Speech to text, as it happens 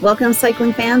Welcome,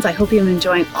 cycling fans. I hope you've been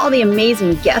enjoying all the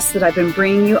amazing guests that I've been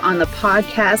bringing you on the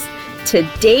podcast to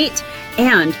date.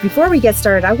 And before we get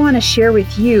started, I want to share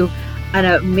with you an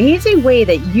amazing way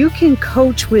that you can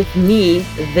coach with me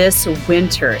this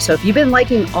winter. So if you've been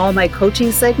liking all my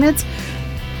coaching segments,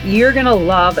 you're going to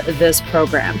love this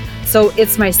program. So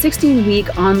it's my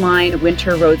 16-week online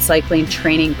winter road cycling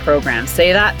training program.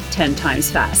 Say that 10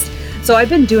 times fast. So I've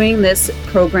been doing this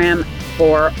program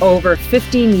for over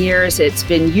 15 years. It's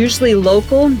been usually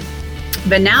local,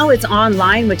 but now it's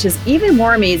online, which is even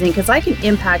more amazing because I can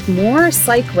impact more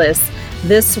cyclists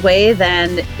this way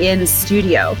than in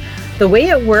studio. The way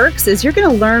it works is you're going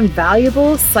to learn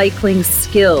valuable cycling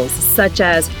skills, such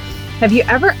as, have you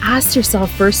ever asked yourself,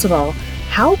 first of all,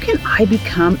 how can I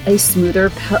become a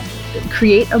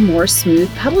create a more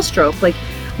smooth pedal stroke? Like,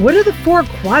 what are the 4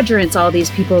 quadrants all these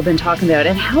people have been talking about?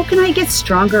 And how can I get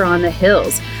stronger on the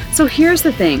hills? So here's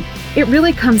the thing. It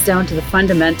really comes down to the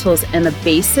fundamentals and the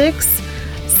basics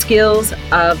skills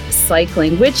of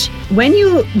cycling, which when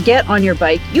you get on your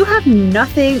bike, you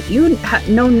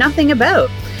know nothing about.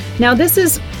 Now this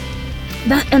is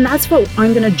that, and that's what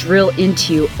I'm going to drill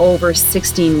into you over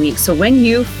 16 weeks. So when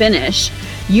you finish,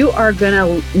 you are going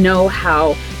to know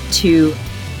how to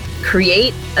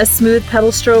create a smooth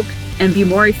pedal stroke and be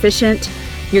more efficient.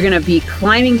 You're going to be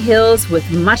climbing hills with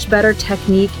much better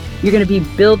technique. You're going to be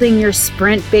building your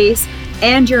sprint base,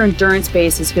 and your endurance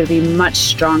base is going to be much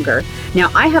stronger.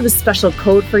 Now, I have a special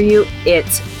code for you.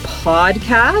 It's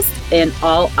podcast in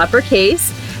all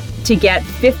uppercase to get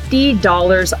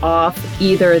 $50 off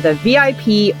either the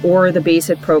VIP or the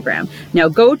basic program. Now,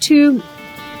 go to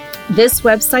this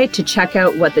website to check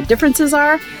out what the differences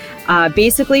are.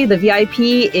 Basically, the VIP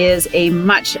is a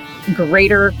much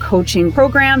greater coaching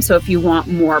program. So if you want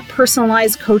more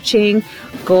personalized coaching,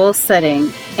 goal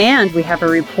setting, and we have a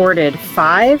reported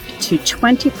 5 to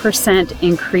 20%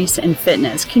 increase in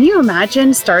fitness. Can you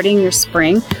imagine starting your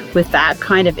spring with that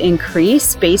kind of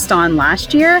increase based on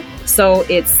last year? So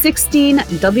it's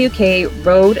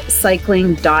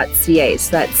 16wkroadcycling.ca.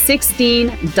 So that's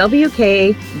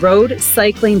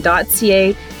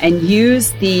 16wkroadcycling.ca, and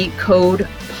use the code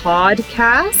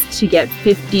podcast to get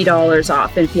 $50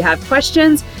 off. And if you have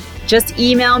questions, just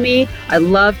email me. I'd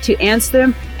love to answer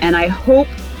them, and I hope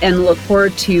and look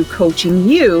forward to coaching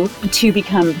you to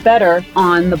become better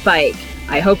on the bike.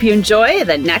 I hope you enjoy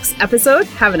the next episode.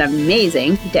 Have an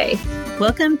amazing day.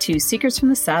 Welcome to Secrets from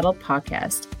the Saddle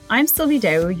podcast. I'm Sylvie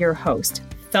Dow, your host,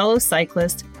 fellow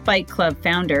cyclist, bike club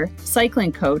founder,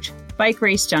 cycling coach, bike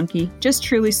race junkie, just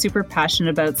truly super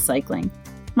passionate about cycling.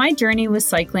 My journey with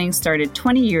cycling started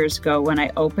 20 years ago when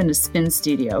I opened a spin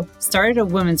studio, started a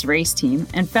women's race team,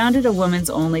 and founded a women's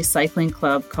only cycling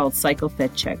club called Cycle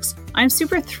Fit Chicks. I'm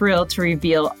super thrilled to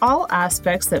reveal all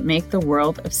aspects that make the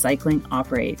world of cycling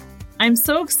operate. I'm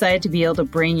so excited to be able to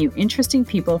bring you interesting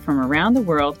people from around the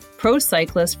world, pro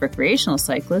cyclists, recreational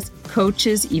cyclists,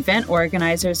 coaches, event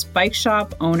organizers, bike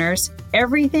shop owners,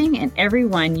 everything and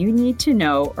everyone you need to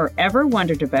know or ever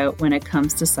wondered about when it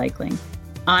comes to cycling.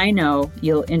 I know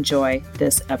you'll enjoy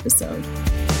this episode.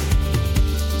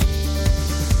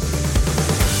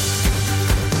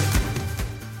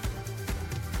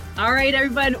 All right,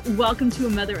 everybody, welcome to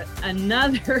another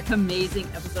amazing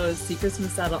episode of Secrets from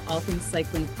the Saddle, All Things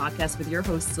Cycling podcast with your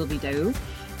host, Sylvie Dow.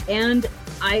 And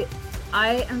I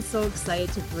am so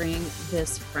excited to bring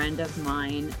this friend of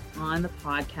mine on the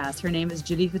podcast. Her name is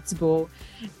Julie Fitzbeau,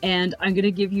 and I'm going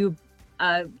to give you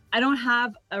I don't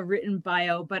have a written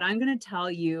bio, but I'm going to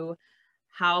tell you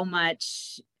how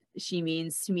much she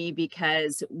means to me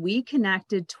because we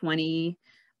connected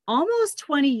almost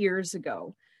 20 years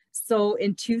ago. So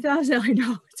in 2000, I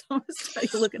know it's almost funny.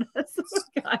 Look at us. Oh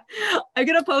my God. I'm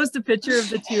going to post a picture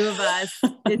of the two of us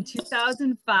in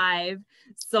 2005.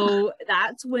 So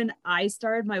that's when I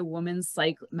started my women's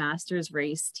masters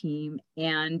race team,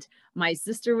 and my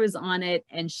sister was on it,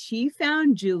 and she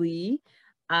found Julie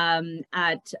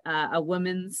at a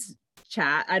women's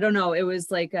chat. I don't know. It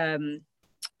was like, a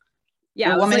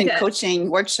women coaching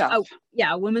workshop.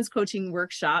 A women's coaching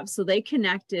workshop. So they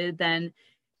connected. Then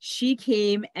she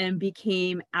came and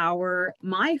became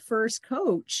my first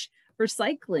coach for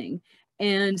cycling.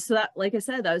 And so that, like I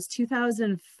said, that was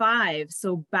 2005.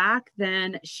 So back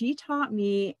then she taught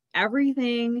me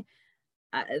everything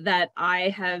that I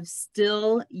have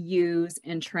still used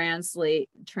and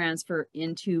transfer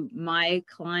into my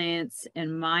clients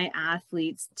and my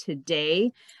athletes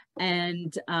today.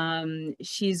 And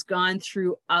she's gone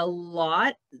through a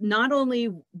lot. Not only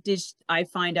did I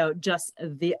find out just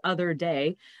the other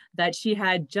day that she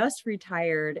had just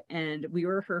retired and we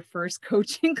were her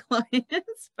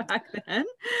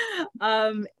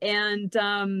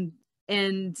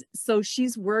And so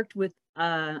she's worked with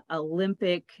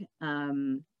Olympic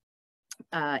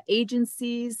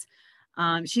agencies.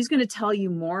 She's going to tell you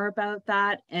more about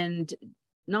that. And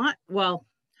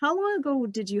how long ago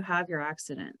did you have your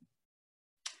accident?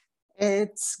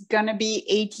 It's gonna be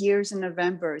 8 years in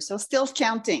November, so still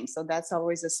counting. So that's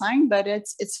always a sign, but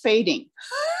it's fading.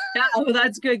 Yeah, oh,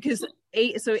 that's good, because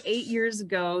 8 years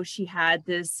ago she had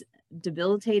this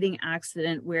debilitating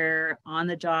accident where on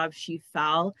the job she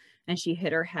fell and she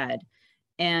hit her head.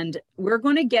 And we're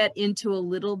going to get into a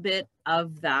little bit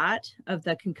of that, of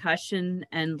the concussion.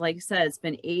 And like I said, it's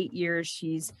been 8 years.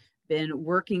 She's been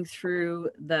working through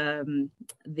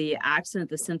the accident,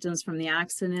 the symptoms from the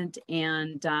accident.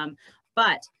 And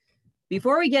but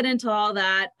before we get into all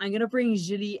that, I'm going to bring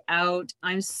Julie out.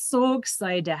 I'm so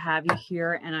excited to have you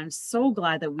here, and I'm so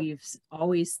glad that we've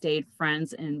always stayed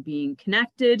friends and being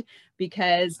connected,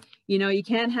 because you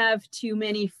can't have too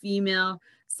many female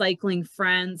cycling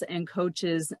friends and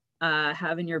coaches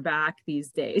having your back these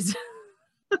days.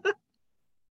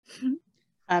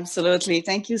 Absolutely.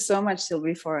 Thank you so much,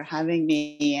 Sylvie, for having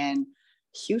me, and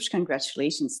huge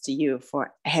congratulations to you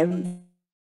for everything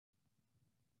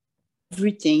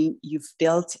you've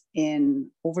built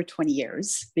in over 20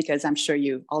 years, because I'm sure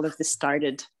all of this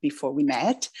started before we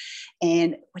met,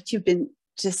 and what you've been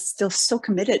just still so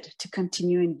committed to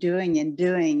continuing doing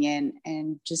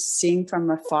and just seeing from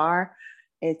afar.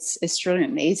 It's truly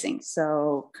amazing.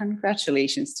 So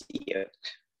congratulations to you.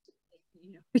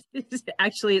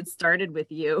 Actually, it started with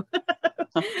you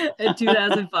in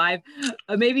 2005,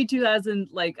 maybe 2000.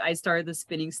 Like, I started the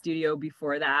spinning studio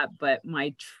before that, but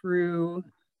my true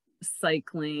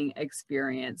cycling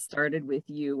experience started with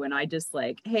you when I just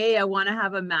hey, I want to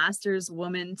have a masters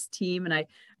women's team, and I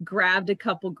grabbed a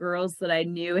couple girls that I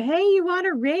knew. Hey, you want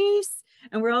to race?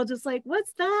 And we're all just like,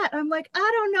 what's that? I'm like,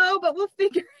 I don't know, but we'll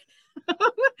figure it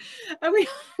out. And we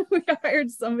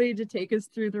hired somebody to take us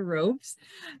through the ropes,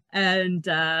 and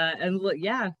look,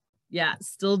 yeah,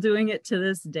 still doing it to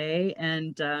this day.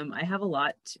 And I have a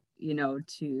lot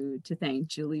to thank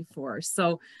Julie for.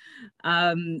 So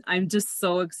I'm just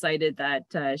so excited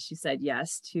that she said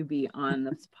yes to be on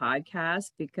this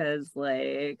podcast, because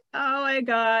oh my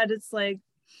God, it's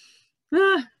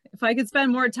if I could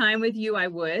spend more time with you, I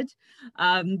would.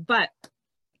 But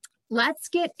let's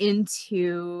get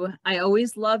into, I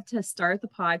always love to start the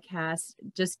podcast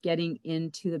just getting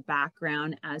into the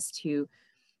background as to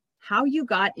how you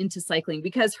got into cycling,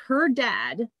 because her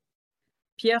dad,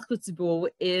 Pierre Thibault,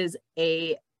 is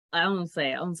I don't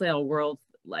say a world,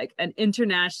 an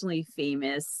internationally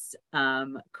famous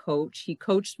coach. He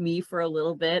coached me for a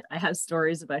little bit. I have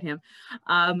stories about him,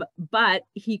 but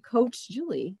he coached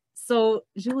Julie. So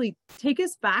Julie, take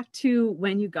us back to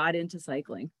when you got into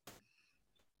cycling.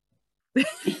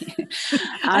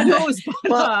 I know it's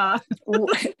fun. Well,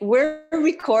 we're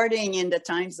recording in the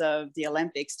times of the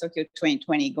Olympics, Tokyo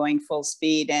 2020, going full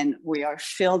speed, and we are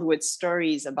filled with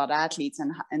stories about athletes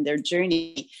and their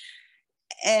journey.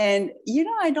 And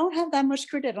I don't have that much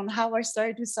credit on how I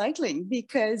started with cycling,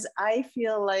 because I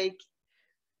feel like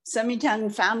some Italian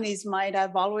families might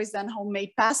have always done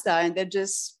homemade pasta and they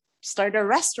just start a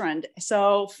restaurant.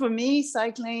 So for me,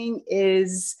 cycling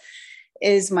is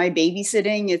my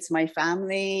babysitting, it's my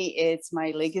family, it's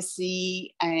my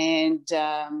legacy. And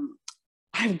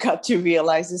I've got to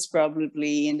realize it's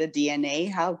probably in the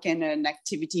DNA. How can an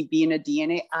activity be in the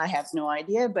DNA? I have no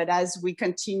idea. But as we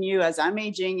continue, as I'm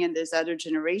aging and there's other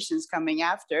generations coming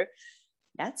after,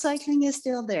 that cycling is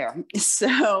still there.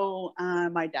 So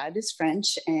my dad is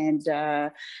French and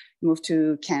moved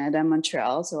to Canada,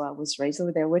 Montreal. So I was raised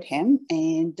over there with him.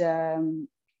 And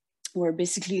we're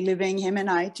basically living, him and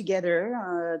I,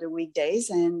 together the weekdays.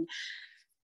 And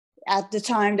at the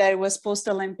time that it was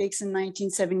post-Olympics in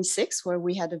 1976, where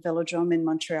we had a velodrome in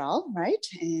Montreal, right?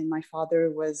 And my father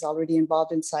was already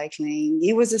involved in cycling.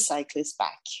 He was a cyclist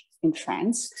back in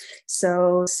France.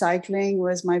 So cycling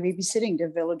was my babysitting.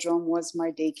 The velodrome was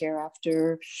my daycare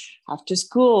after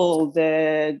school.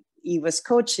 He was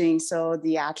coaching, so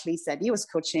the athletes that he was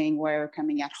coaching were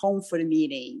coming at home for the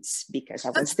meetings because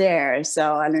I was there.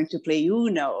 So I learned to play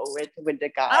Uno with the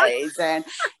guys, and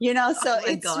so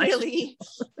it's gosh. Really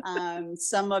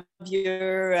some of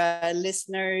your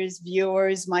listeners,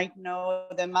 viewers might know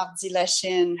the Mardi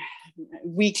Lachine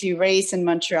weekly race in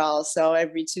Montreal. So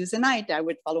every Tuesday night I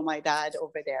would follow my dad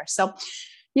over there. So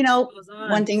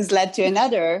one thing's led to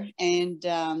another, and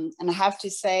I have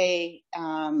to say.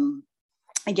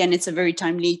 Again, it's a very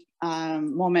timely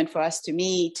moment for us to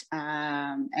meet,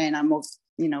 and we'll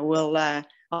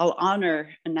I'll honor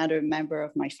another member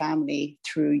of my family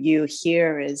through you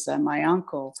here is my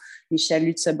uncle, Michel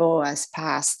Lutzebo, has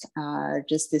passed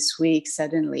just this week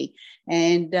suddenly.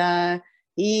 And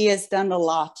he has done a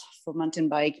lot for Mountain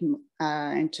Bike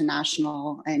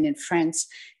International and in France.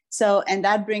 So, and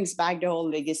that brings back the whole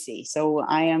legacy. So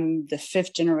I am the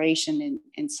 5th generation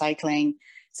in cycling.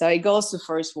 So it goes to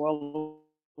First World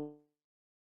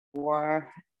War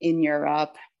in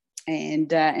Europe. And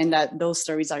that those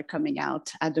stories are coming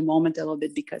out at the moment a little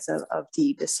bit because of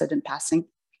the sudden passing.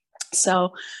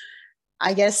 So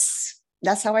I guess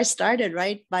that's how I started,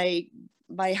 right? By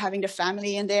having the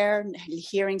family in there,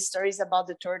 hearing stories about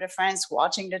the Tour de France,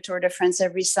 watching the Tour de France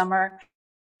every summer,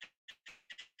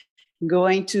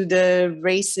 going to the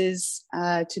races,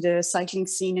 to the cycling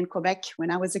scene in Quebec when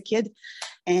I was a kid.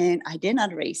 And I did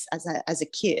not race as a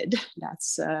kid.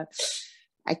 That's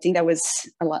I think that was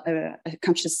a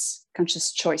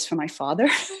conscious choice for my father.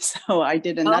 So I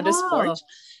did another sport.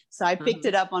 So I picked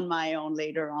it up on my own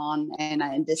later on, and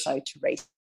I decided to race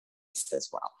as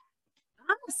well.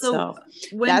 So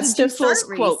when that's did you the full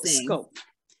start scope.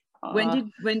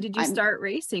 When did you start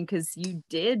racing? Because you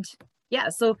did, yeah.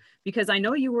 So because I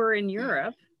know you were in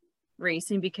Europe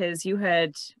racing, because you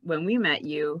had, when we met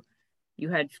you, you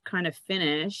had kind of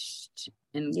finished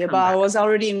and but I was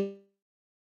already in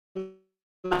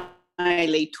my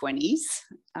late 20s,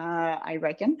 I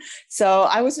reckon. So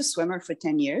I was a swimmer for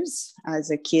 10 years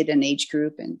as a kid and age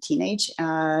group and teenage,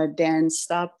 then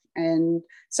stopped. And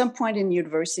some point in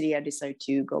university, I decided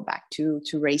to go back to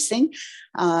racing,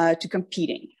 to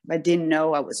competing, but didn't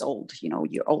know I was old. You know,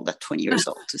 you're old at 20 years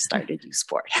old to start a new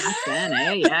sport.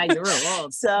 Then, yeah, you were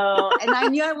old. So, and I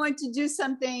knew I wanted to do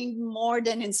something more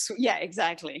than yeah,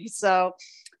 exactly. So,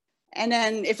 and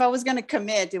then if I was going to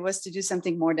commit, it was to do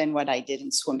something more than what I did in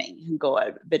swimming and go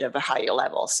a bit of a higher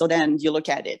level. So then you look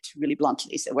at it really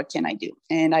bluntly, say, what can I do?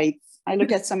 And I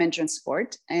looked at some endurance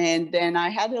sport, and then I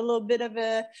had a little bit of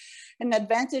an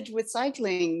advantage with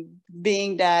cycling,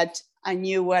 being that I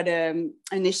knew what an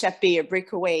échappée, a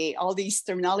breakaway, all these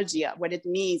terminology, what it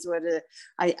means.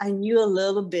 I knew a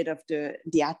little bit of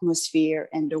the atmosphere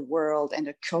and the world and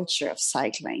the culture of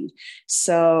cycling.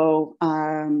 So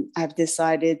I've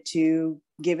decided to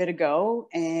give it a go,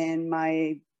 and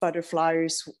my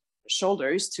butterflies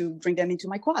shoulders to bring them into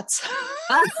my quads.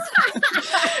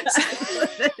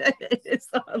 It's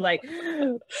like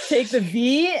take the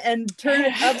V and turn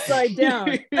it upside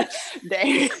down.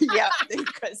 Yeah,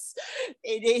 because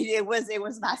it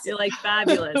was massive. You're like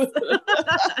fabulous.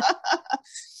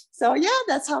 So yeah,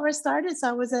 that's how I started. So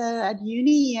I was at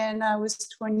uni, and I was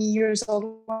 20 years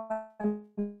old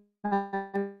when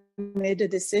I made a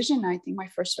decision. I think my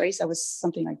first race, I was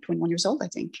something like 21 years old, I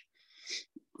think.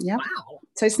 Yeah. Wow.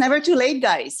 So it's never too late,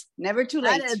 guys. Never too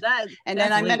late. And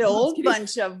then I met a whole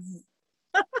bunch of.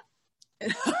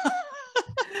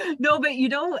 No, but you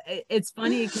know, it's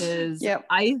funny because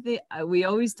I think we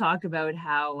always talk about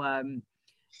how,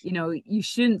 you know, you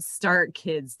shouldn't start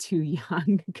kids too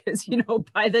young, because, you know,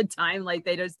 by the time, like,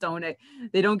 they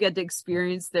don't get to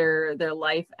experience their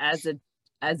life as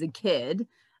a kid,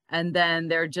 and then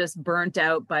they're just burnt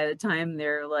out by the time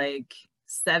they're like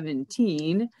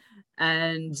 17.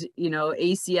 And, you know,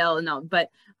 ACL and all.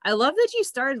 But I love that you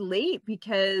started late,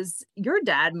 because your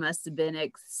dad must have been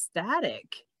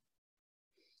ecstatic.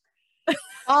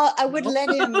 I would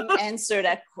let him answer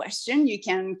that question. You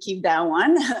can keep that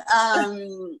one.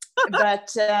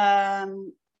 But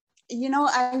you know,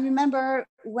 I remember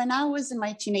when I was in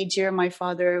my teenage year, my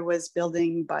father was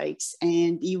building bikes,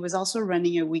 and he was also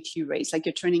running a weekly race, like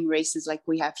a training races like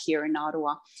we have here in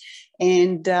Ottawa.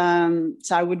 And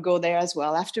so I would go there as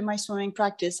well. After my swimming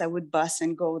practice, I would bus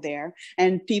and go there.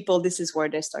 And people, this is where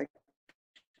they start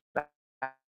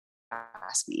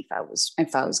ask me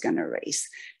if I was going to race.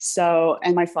 So,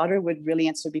 and my father would really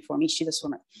answer before me. She's a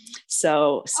swimmer.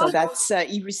 So that's,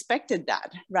 he respected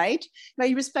that, right? But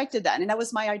he respected that. And that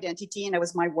was my identity, and that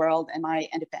was my world and my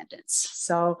independence.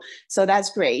 So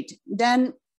that's great.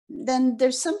 Then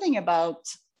there's something about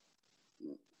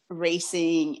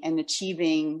racing and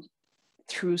achieving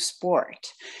through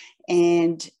sport.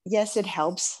 And yes, it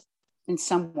helps in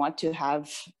somewhat to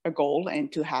have a goal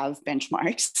and to have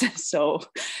benchmarks. So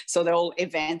the whole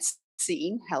events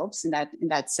scene helps in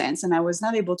that sense. And I was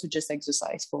not able to just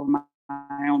exercise for my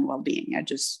own well-being. I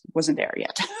just wasn't there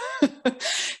yet.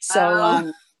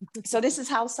 So this is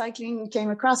how cycling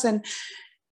came across. And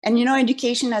you know,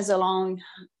 education has a long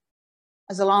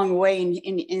way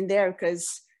in there,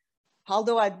 because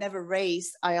although I'd never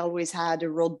raced, I always had a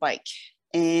road bike.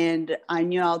 And I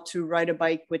knew how to ride a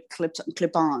bike with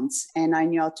clip-ons, and I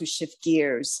knew how to shift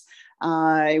gears.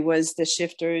 I was the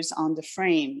shifters on the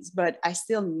frames, but I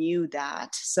still knew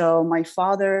that. So my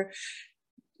father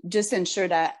just ensured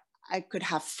that I could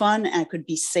have fun and I could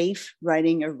be safe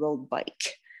riding a road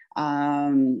bike.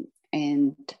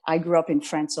 And I grew up in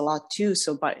France a lot too.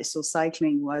 So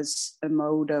cycling was a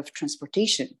mode of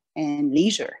transportation and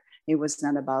leisure. It was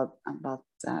not about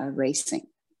racing.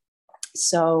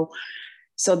 So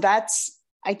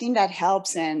I think that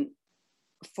helps. And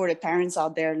for the parents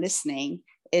out there listening,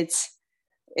 it's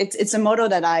a motto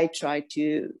that I try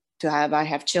to have. I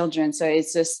have children, so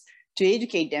it's just to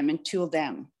educate them and tool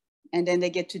them, and then they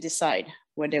get to decide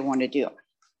what they want to do.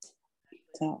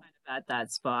 So at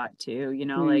that spot too,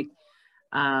 like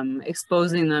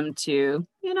exposing them to,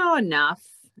 enough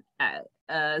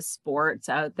sports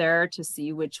out there to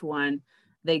see which one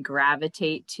they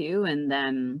gravitate to. And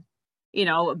then,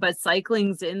 but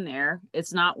cycling's in there.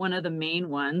 It's not one of the main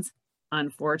ones,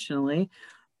 unfortunately,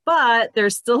 but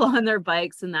they're still on their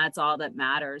bikes, and that's all that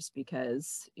matters,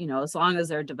 because, as long as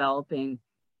they're developing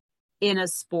in a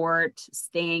sport,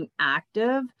 staying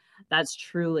active, that's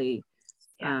truly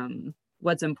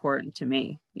what's important to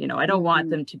me. I don't want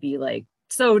them to be like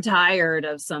so tired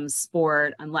of some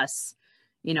sport unless,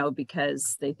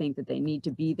 because they think that they need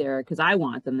to be there because I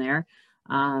want them there.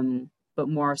 But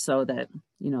more so that,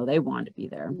 they want to be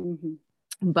there.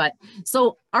 But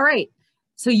so, all right.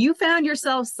 So you found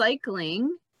yourself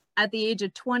cycling at the age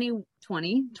of 21.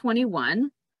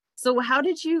 So how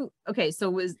did you, so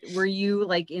were you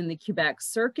like in the Quebec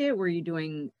circuit? Were you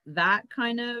doing that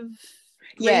kind of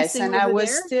Yes, and I was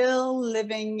still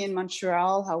living in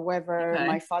Montreal. However,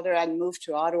 my father had moved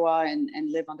to Ottawa and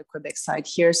lived on the Quebec side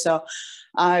here. So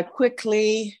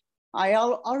quickly, I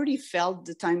already felt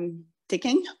the time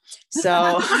ticking. So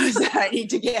I need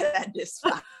to get at this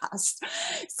fast.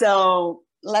 So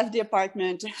left the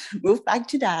apartment, moved back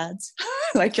to Dad's,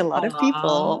 like a lot of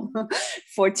people,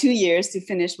 for 2 years to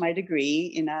finish my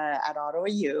degree at Ottawa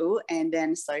U, and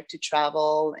then start to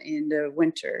travel in the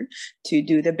winter to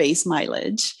do the base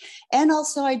mileage. And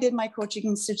also I did my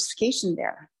coaching certification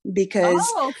there,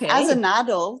 because as an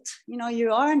adult,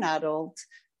 you are an adult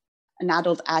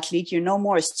athlete, you're no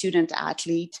more a student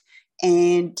athlete,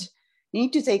 and you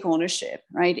need to take ownership,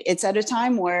 right? It's at a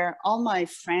time where all my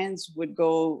friends would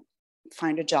go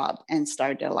find a job and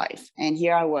start their life. And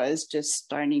here I was just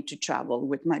starting to travel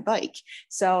with my bike.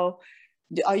 So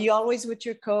are you always with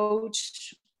your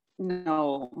coach?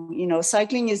 No,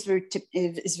 cycling is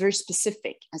very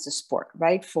specific as a sport,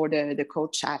 right? For the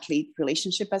coach-athlete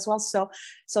relationship as well. So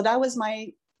that was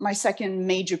my second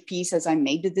major piece as I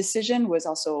made the decision, was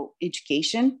also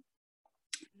education.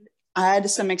 I had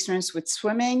some experience with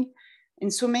swimming. In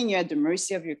swimming, you had the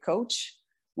mercy of your coach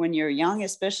when you're young,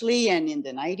 especially, and in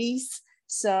the 90s.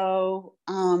 So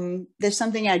there's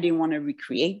something I didn't want to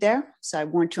recreate there. So I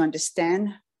want to understand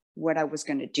what I was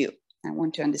going to do. I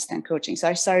want to understand coaching. So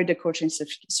I started the coaching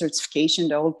certification,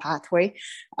 the whole pathway.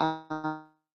 As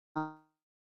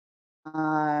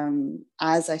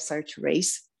I started to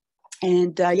race.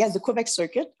 And the Quebec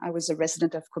circuit, I was a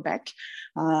resident of Quebec.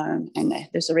 And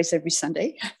there's a race every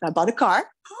Sunday. I bought a car.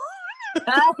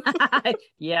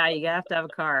 Yeah, you have to have a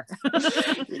car.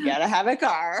 You gotta have a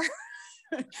car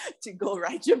to go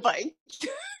ride your bike.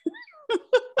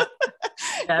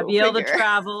 Gotta be able to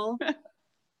travel,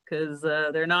 because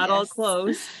they're not all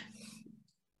close.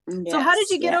 So how did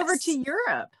you get over to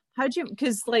Europe?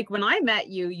 Because like when I met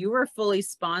you, you were fully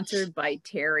sponsored by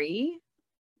Terry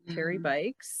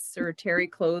Bikes or Terry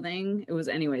Clothing. It was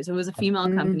a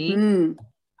female company.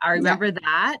 I remember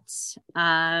that.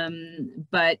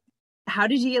 But how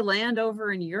did you land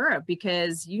over in Europe?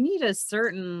 Because you need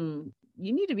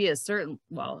to be a certain,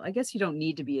 well, I guess you don't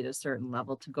need to be at a certain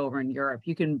level to go over in Europe.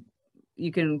 You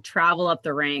can travel up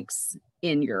the ranks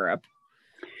in Europe.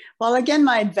 Well, again,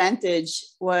 my advantage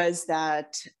was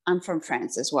that I'm from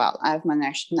France as well. I have my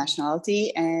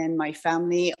nationality, and my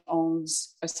family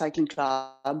owns a cycling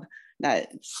club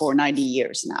that for 90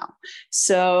 years now.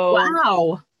 So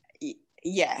wow.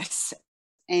 Yes.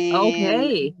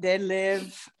 And they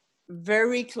live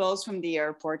very close from the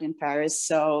airport in Paris.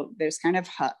 So there's kind of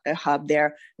a hub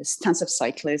there. There's tons of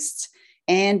cyclists.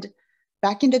 And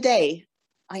back in the day,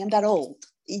 I am that old.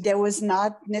 There was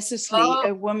not necessarily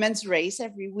a women's race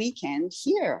every weekend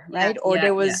here, right? Or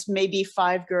there was maybe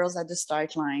 5 girls at the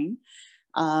start line.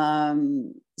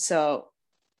 So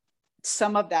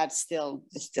some of that is still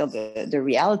the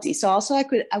reality. So also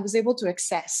I was able to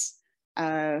access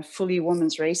fully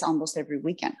women's race almost every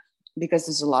weekend, because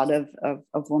there's a lot of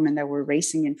women that were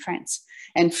racing in France.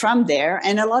 And from there,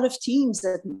 and a lot of teams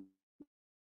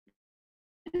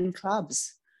and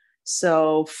clubs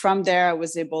So from there, I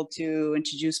was able to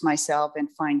introduce myself and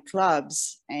find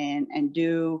clubs and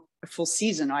do a full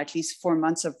season, or at least 4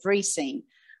 months of racing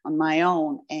on my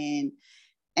own. And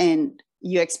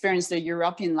you experience the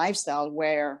European lifestyle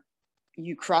where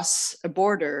you cross a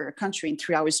border, a country in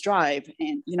 3 hours drive.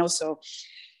 And, so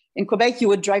in Quebec, you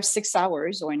would drive 6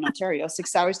 hours, or in Ontario,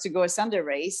 6 hours to go a Sunday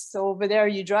race. So over there,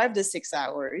 you drive the 6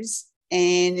 hours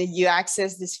and you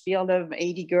access this field of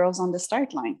 80 girls on the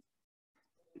start line.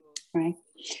 Right.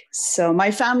 So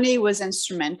my family was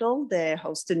instrumental. They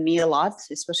hosted me a lot,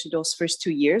 especially those first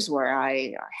 2 years where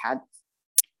I had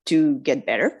to get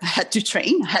better. I had to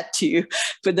train. I had to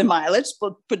put the mileage,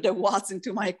 put the watts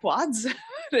into my quads.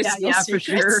 For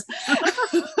sure.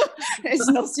 There's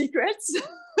no secrets.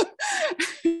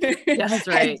 Yeah, that's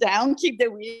right. Head down, keep the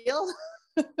wheel.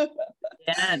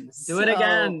 Do it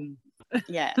again.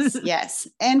 Yes.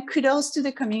 And kudos to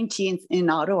the community in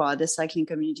Ottawa, the cycling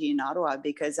community in Ottawa,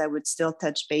 because I would still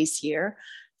touch base here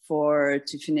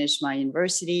to finish my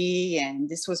university. And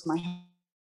this was my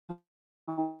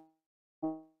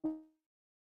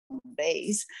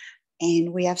base.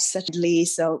 And we have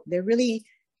so they really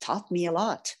taught me a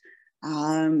lot.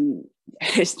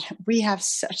 We have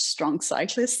such strong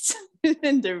cyclists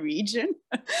in the region.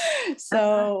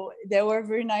 So they were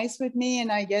very nice with me.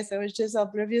 And I guess I was just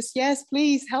oblivious. Yes,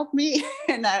 please help me.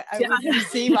 And I would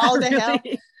receive all the help.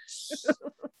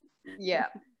 Yeah.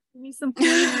 Give me some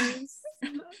pointers.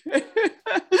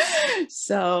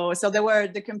 So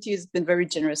the community has been very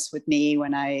generous with me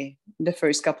the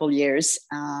first couple of years.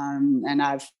 And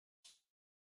I've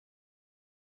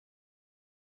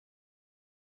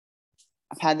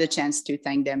had the chance to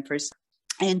thank them first.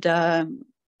 And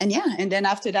then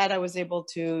after that, I was able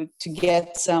to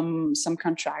get some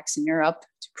contracts in Europe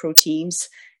to pro teams,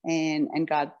 and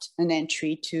got an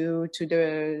entry to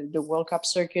the World Cup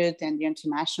circuit and the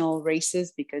international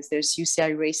races, because there's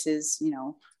UCI races.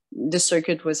 The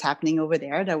circuit was happening over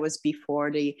there. That was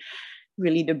before the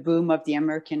boom of the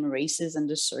American races and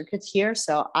the circuit here.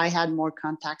 So I had more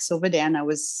contacts over there, and I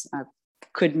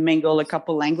could mingle a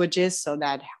couple languages, so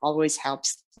that always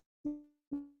helps.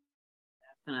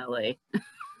 Definitely.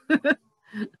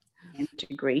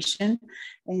 Integration.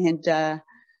 And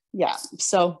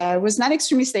so I was not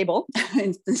extremely stable.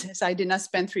 I did not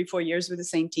spend 3-4 years with the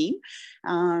same team,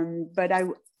 but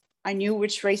I knew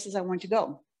which races I wanted to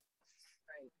go.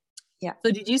 Right. Yeah.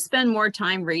 So did you spend more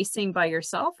time racing by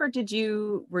yourself, or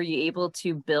were you able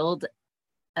to build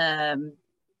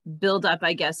up,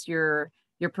 I guess, your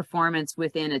performance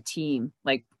within a team?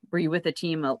 Like, were you with a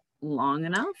team long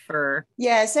enough, or?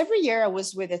 Yes, every year I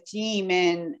was with a team.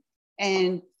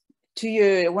 And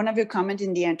to one of your comments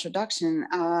in the introduction,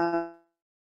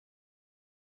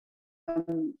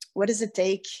 what does it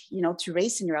take, to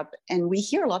race in Europe? And we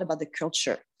hear a lot about the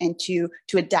culture and to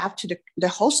adapt to the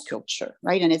host culture,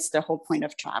 right? And it's the whole point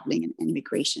of traveling and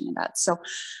immigration and that. So,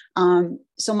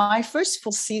 so my first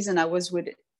full season, I was with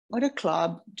a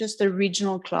club, just a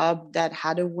regional club that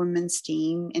had a women's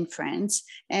team in France,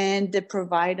 and they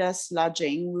provide us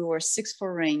lodging. We were 6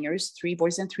 foreigners, 3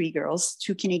 boys and 3 girls,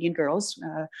 2 Canadian girls,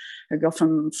 a girl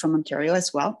from Ontario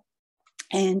as well.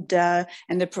 And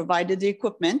they provided the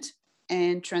equipment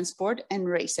and transport and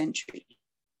race entry.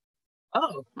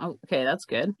 Oh, okay. That's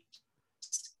good.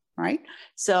 Right.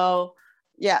 So,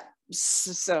 yeah.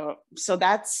 So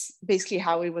that's basically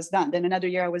how it was done. Then another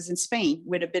year I was in Spain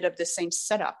with a bit of the same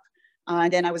setup.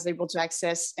 And then I was able to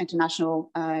access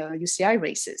international UCI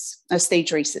races,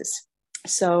 stage races.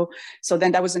 So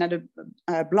then that was another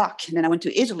block. And then I went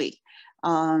to Italy.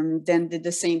 Then did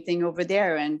the same thing over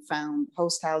there and found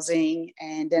host housing.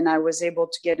 And then I was able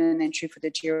to get an entry for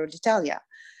the Giro d'Italia.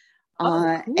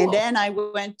 Cool. And then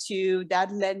that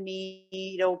led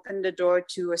me to open the door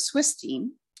to a Swiss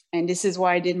team. And this is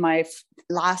why I did my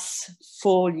last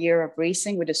full year of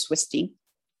racing with a Swiss team.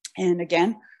 And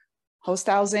again, host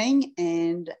housing.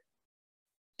 And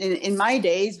in my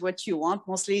days, what you want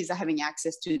mostly is having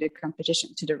access to the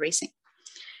competition, to the racing.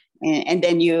 And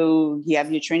then you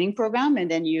have your training program, and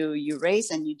then you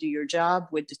race and you do your job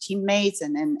with the teammates,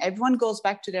 and then everyone goes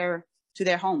back to their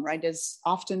home, right? There's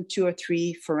often 2 or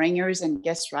 3 foreigners and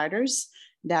guest riders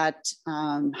that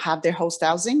have their host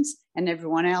housings, and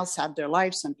everyone else have their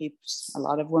lives. A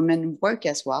lot of women work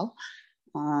as well.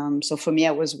 So for me,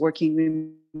 I was working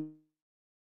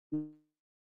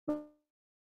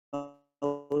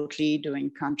remotely,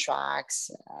 doing contracts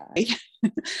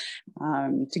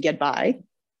to get by.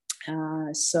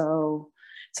 So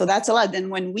that's a lot. Then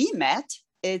when we met,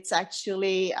 it's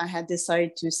actually, I had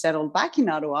decided to settle back in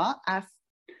Ottawa.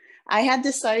 I had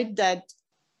decided that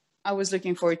I was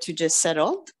looking forward to just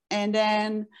settle. And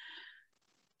then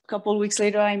a couple of weeks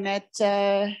later, I met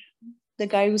the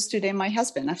guy who's today my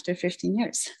husband after 15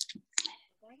 years.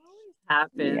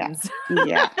 Happens.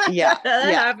 Yeah.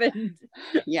 That happened.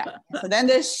 Yeah. So then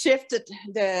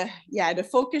the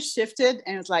focus shifted,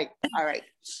 and it's like, all right,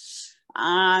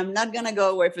 I'm not gonna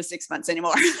go away for 6 months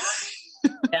anymore.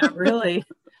 Yeah, really.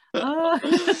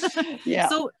 Yeah.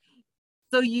 So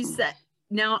you said,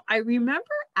 now I remember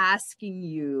asking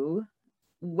you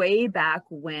way back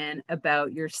when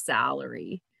about your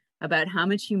salary, about how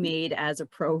much you made as a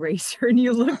pro racer, and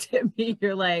you looked at me,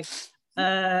 you're like,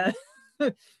 I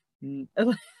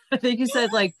think you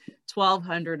said like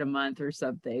 $1,200 a month or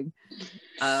something.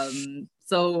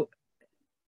 So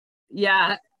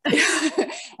yeah.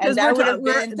 And that would have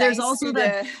been there's also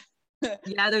that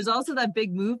there's also that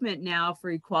big movement now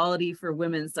for equality for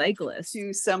women cyclists.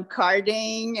 To some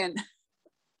karting and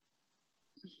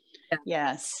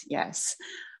yeah. Yes.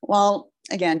 Well,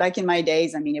 again, back in my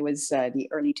days, I mean, it was the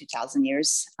early 2000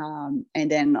 years.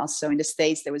 And then also in the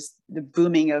States, there was the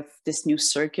booming of this new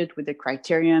circuit with the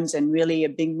criteriums, and really a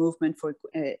big movement for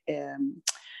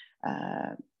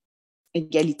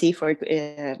equality, for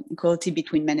equality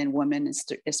between men and women,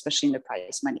 especially in the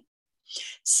prize money.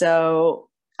 So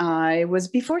it was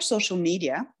before social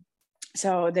media.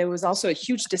 So there was also a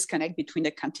huge disconnect between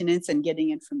the continents and getting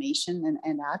information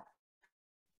and that.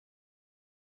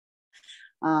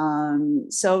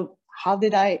 So how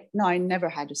did I never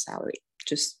had a salary,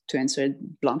 just to answer it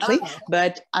bluntly.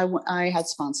 But I had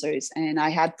sponsors, and I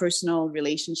had personal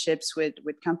relationships with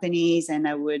companies, and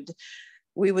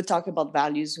we would talk about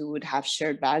values. We would have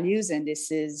shared values, and this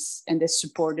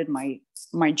supported my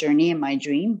journey and my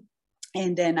dream.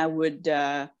 And then I would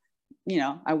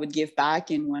give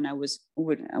back, and when I was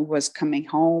coming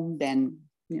home, then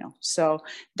so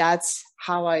that's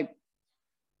how I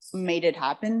made it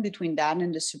happen, between that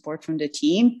and the support from the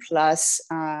team, plus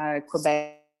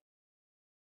Quebec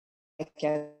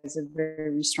has a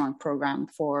very strong program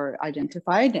for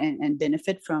identified and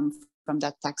benefit from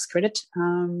that tax credit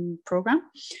program.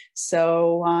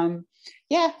 So and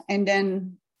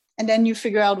then you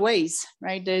figure out ways,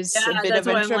 right? There's a bit of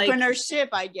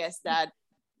entrepreneurship, I guess, that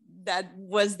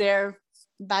was there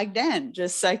back then,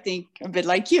 just I think a bit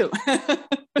like you.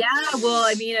 Yeah, well,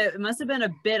 I mean, it must have been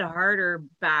a bit harder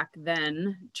back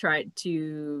then, try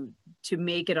to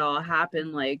make it all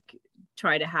happen, like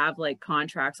try to have like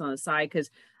contracts on the side, because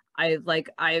I've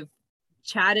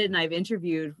chatted and I've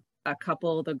interviewed a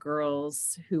couple of the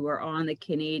girls who are on the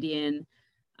Canadian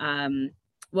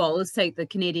let's take the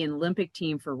Canadian Olympic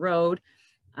team for road.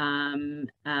 Andriane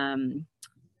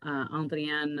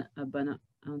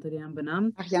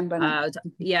Bonhomme.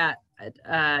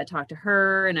 I talked to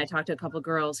her, and I talked to a couple of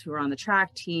girls who were on the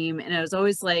track team, and I was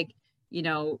always like,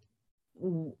 do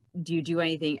you do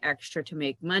anything extra to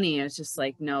make money? And it's just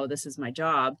like, no, this is my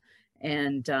job.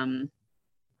 And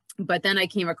but then I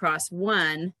came across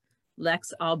one,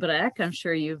 Lex Albrecht. I'm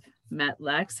sure you've met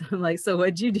Lex. I'm like, so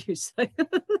what'd you do? She's like,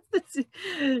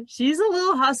 she's a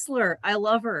little hustler. I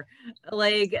love her.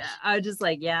 Like, I was just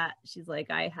like, yeah. She's like,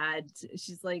 I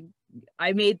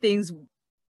made things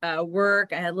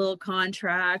work. I had little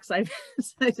contracts.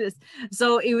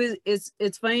 So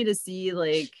it's funny to see,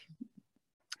 like,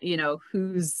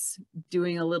 who's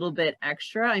doing a little bit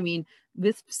extra. I mean,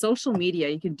 with social media,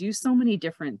 you can do so many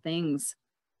different things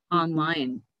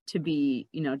online to be,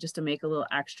 just to make a little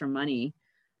extra money,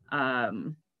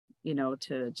 to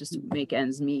just make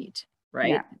ends meet,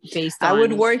 right? Yeah. I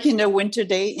would work in the winter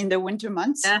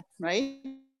months, right?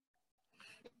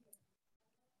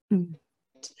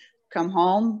 Come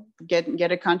home,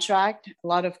 get a contract, a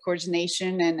lot of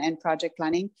coordination and project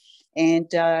planning, and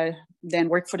then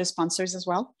work for the sponsors as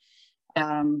well.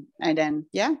 And then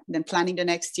planning the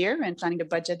next year and planning the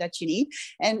budget that you need.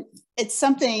 And it's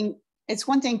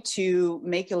one thing to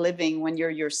make a living when you're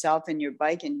yourself and your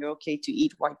bike and you're okay to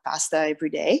eat white pasta every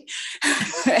day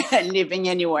and living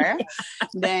anywhere.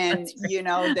 Then,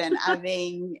 then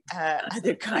having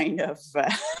other kind of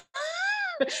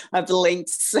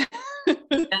links.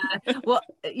 Well,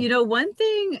 one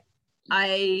thing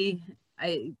I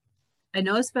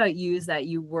noticed about you is that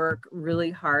you work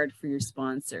really hard for your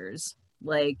sponsors.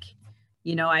 Like,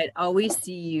 I'd always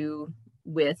see you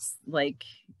with, like,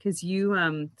 because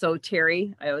you so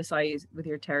Terry, I always saw you with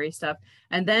your Terry stuff,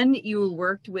 and then you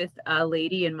worked with a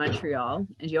lady in Montreal,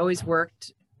 and you always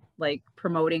worked like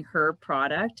promoting her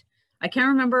product. I can't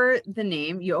remember the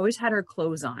name. You always had her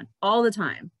clothes on all the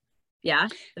time. Yeah,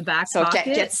 the back pocket.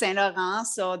 So Cat Saint Laurent,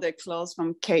 so the clothes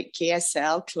from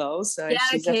KSL clothes. So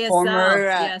she's KSL, a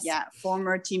former,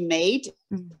 former teammate.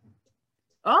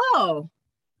 Oh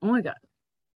my God.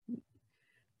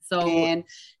 and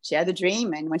she had a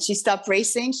dream. And when she stopped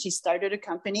racing, she started a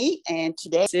company, and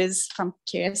today is from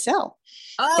KSL.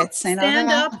 Oh,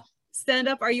 stand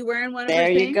up. Are you wearing one of there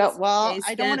her you things? go. Well,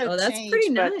 I don't want to that's change, pretty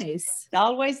nice.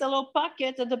 Always a little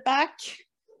pocket at the back,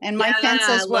 and my pants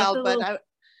as well. But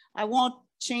I won't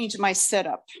change my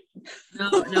setup.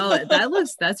 No,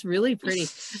 that's really pretty.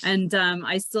 And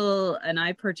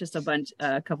I purchased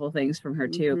a couple of things from her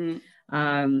too.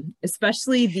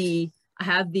 Especially I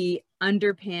have the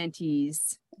under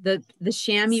panties, the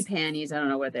chamois panties. I don't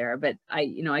know what they are, but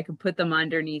I could put them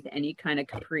underneath any kind of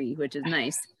capri, which is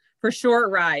nice for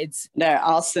short rides. They're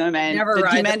awesome, and the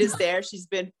demand is there. She's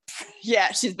been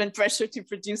pressured to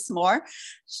produce more.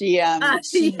 She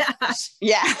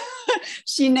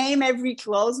named every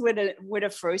clothes with a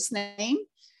first name.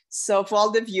 So for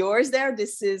all the viewers there,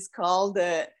 this is called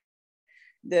the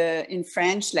in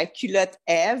French, like culotte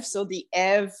Eve. So the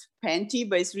Eve panty,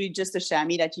 but it's really just a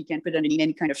chamois that you can put underneath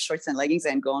any kind of shorts and leggings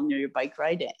and go on your bike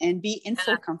ride and be in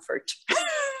full comfort.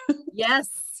 Yes.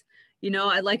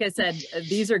 Like I said,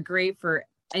 these are great for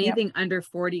anything under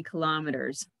 40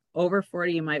 kilometers. Over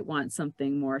 40, you might want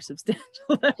something more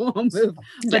substantial that won't move,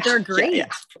 but they're great. I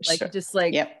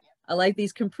like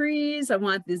these capris. I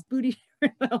want this booty.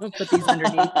 I'll put these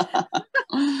underneath.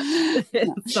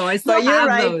 So I still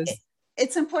have those.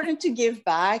 It's important to give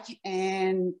back.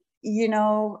 And,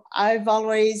 I've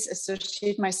always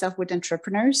associated myself with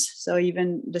entrepreneurs. So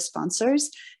even the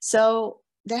sponsors. So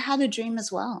they had a dream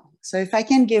as well. So if I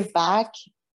can give back,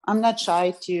 I'm not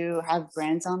shy to have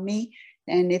brands on me.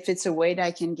 And if it's a way that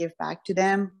I can give back to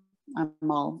them, I'm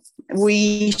all.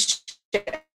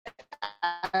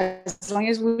 As long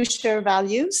as we share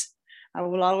values, I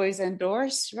will always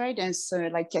endorse, right? And so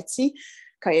like Ketsi,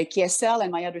 KSL,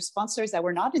 and my other sponsors that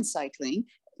were not in cycling,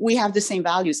 we have the same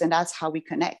values, and that's how we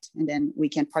connect, and then we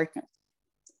can partner.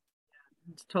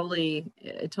 I totally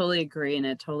agree, and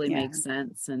it totally makes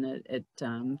sense, and it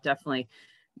definitely,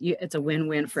 it's a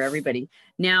win-win for everybody.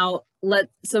 Now,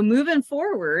 so moving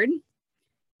forward,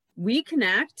 we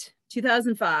connect.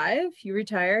 2005, you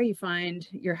retire, you find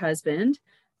your husband,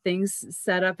 things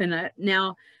set up in a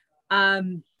now.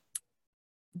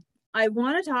 I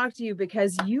want to talk to you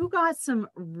because you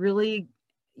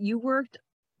worked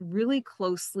really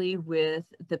closely with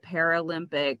the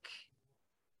Paralympic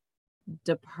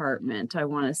department, I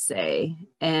want to say,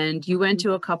 and you went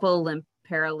to a couple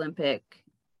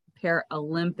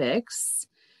Paralympics,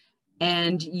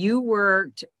 and you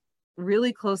worked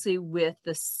really closely with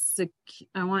it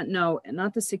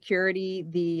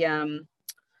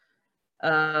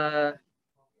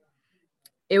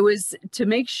was to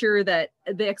make sure that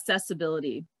the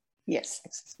accessibility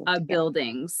of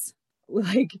buildings,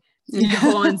 like you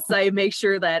go on site, make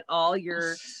sure that all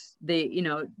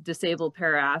disabled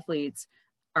para athletes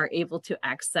are able to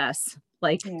access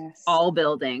all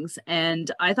buildings. And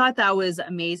I thought that was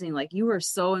amazing. Like, you were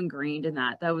so ingrained in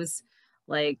that. That was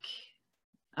thank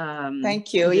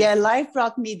you. Yeah, life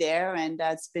brought me there, and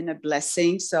that's been a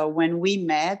blessing. So when we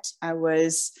met, I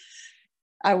was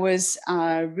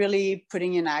really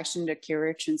putting in action the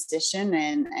career transition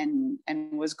and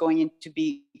was going into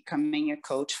becoming a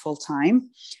coach full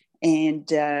time. And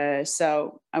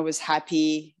so I was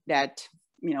happy that,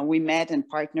 we met and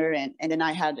partnered, and then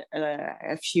I had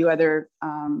a few other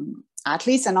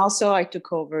athletes, and also I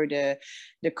took over the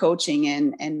coaching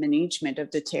and management of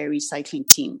the Terry cycling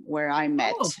team, where I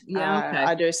met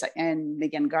others, and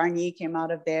Megan Garnier came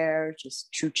out of there,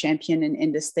 just true champion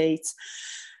in the States.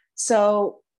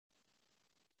 So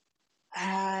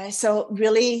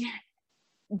really,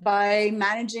 by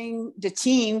managing the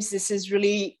teams, this is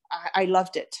really, I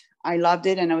loved it.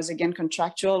 And I was again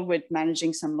contractual with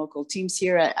managing some local teams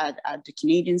here at the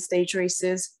Canadian stage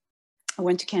races. I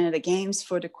went to Canada Games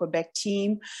for the Quebec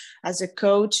team as a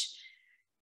coach.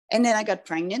 And then I got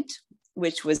pregnant,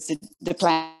 which was the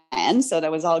plan. So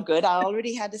that was all good. I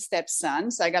already had a stepson,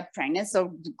 so I got pregnant.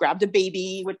 So grabbed the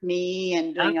baby with me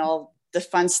and doing all the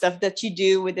fun stuff that you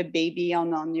do with a baby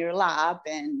on your lap,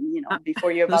 and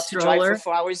before you're about to drive for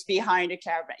 4 hours behind a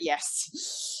caravan.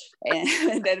 Yes.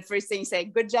 And then the first thing you say,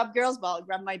 "Good job, girls." Well, I'll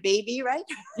grab my baby, right?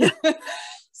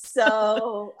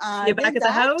 So you're back at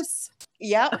the house.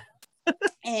 Yeah.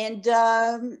 And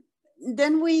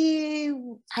then we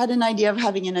had an idea of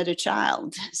having another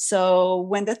child. So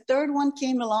when the third one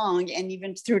came along, and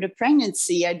even through the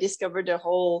pregnancy, I discovered the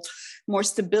whole more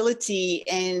stability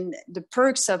and the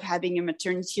perks of having a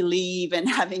maternity leave and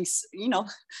having,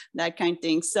 that kind of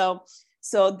thing. So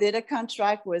did a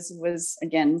contract, was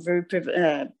again, very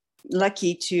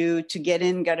lucky to get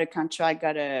in, got a contract,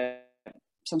 got a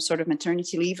some sort of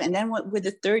maternity leave. And then with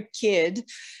the third kid,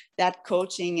 that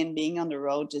coaching and being on the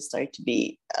road just started to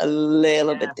be a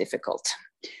little bit difficult.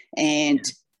 And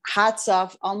hats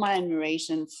off, all my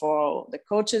admiration for the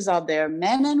coaches out there,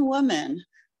 men and women,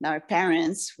 our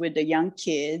parents with the young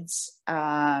kids.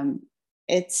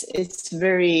 It's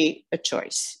very a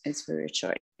choice. It's very a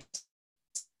choice.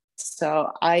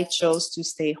 So I chose to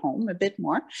stay home a bit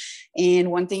more.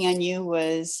 And one thing I knew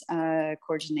was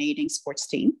coordinating sports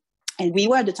team. And we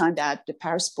were at the time that the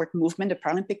parasport movement, the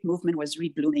Paralympic movement was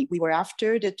really blooming. We were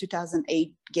after the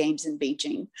 2008 Games in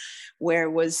Beijing, where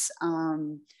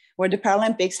the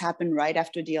Paralympics happened right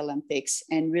after the Olympics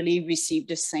and really received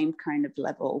the same kind of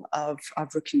level of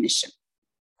recognition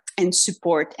and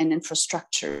support and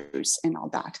infrastructures and all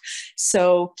that.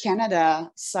 So Canada,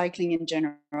 cycling in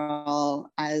general,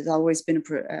 has always been a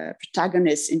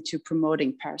protagonist into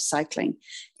promoting paracycling,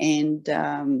 and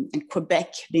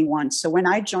Quebec being one. So when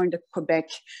I joined the Quebec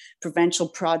provincial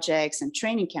projects and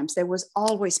training camps, there was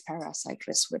always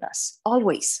paracyclists with us,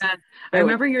 always. I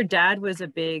remember your dad was a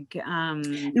big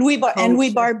Louis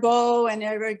Barbeau and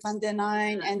Eric Van Den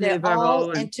Eyne, and they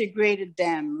all integrated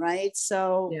them, right?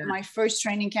 So my first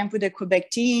training camp with the Quebec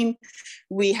team,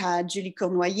 we had Julie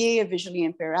Cournoyer, a visually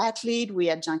impaired athlete. We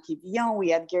had Jean Quevillon, we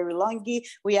had Gary Lungi.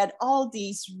 We had all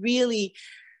these really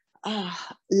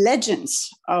legends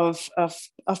of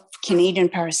Canadian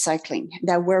paracycling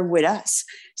that were with us.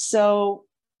 So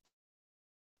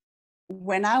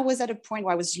when I was at a point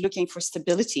where I was looking for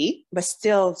stability, but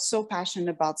still so passionate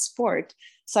about sport,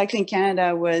 Cycling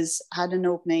Canada had an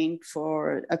opening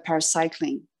for a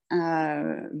paracycling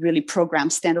really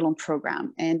standalone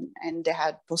program, and they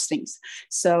had postings.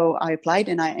 So I applied,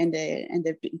 and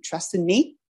they trusted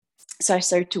me. So I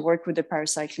started to work with the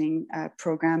paracycling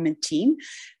program and team.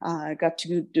 Got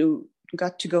to go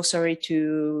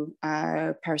to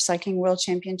paracycling world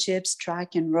championships,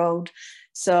 track and road.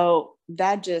 So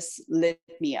that just lit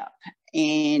me up.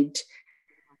 And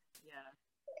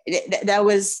that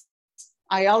was,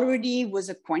 I already was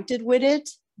acquainted with it,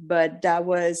 but that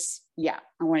was,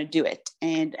 I want to do it.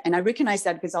 And I recognized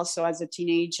that because also as a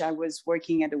teenager, I was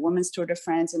working at the Women's Tour de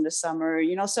France in the summer,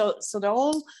 so the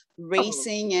whole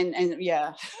racing and and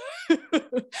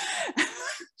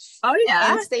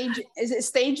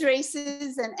stage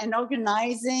races and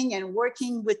organizing and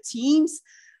working with teams.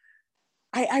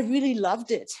 I really loved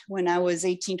it when I was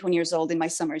 18, 20 years old in my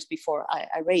summers before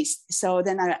I raced. So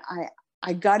then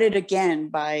I got it again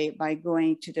by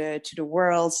going to the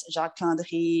Worlds. Jacques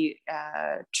Landry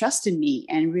trusted me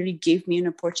and really gave me an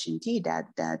opportunity that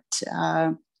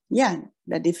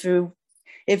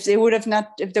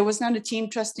if there was not a team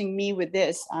trusting me with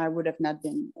this, I would have not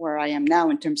been where I am now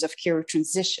in terms of career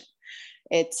transition.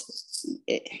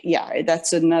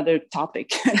 That's another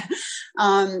topic.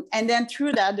 And then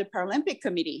through that, the Paralympic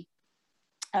Committee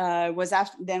was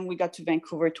after. Then we got to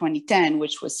Vancouver 2010,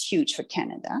 which was huge for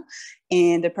Canada,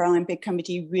 and the Paralympic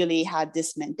Committee really had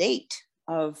this mandate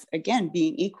of, again,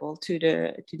 being equal to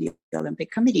the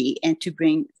Olympic Committee and to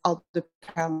bring all the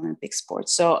Paralympic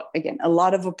sports. So again, a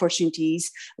lot of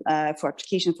opportunities for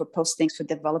application, for postings, for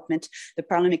development. The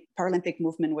Paralympic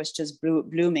movement was just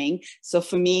blooming. So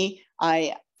for me,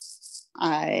 j'ai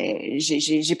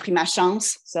pris ma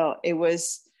chance. So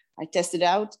I tested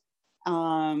out,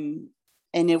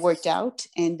 and it worked out.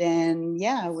 And then,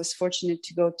 I was fortunate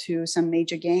to go to some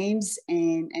major games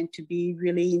and to be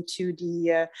really into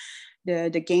the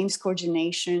games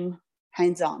coordination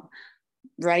hands-on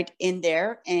right in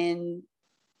there. And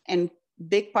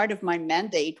big part of my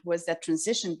mandate was that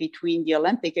transition between the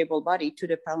Olympic able body to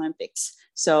the Paralympics.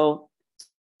 So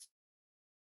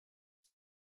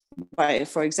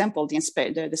for example, the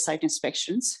site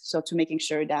inspections, so to making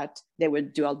sure that they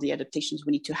would do all the adaptations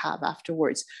we need to have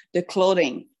afterwards. The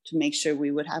clothing, to make sure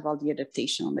we would have all the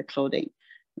adaptation on the clothing,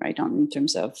 right, in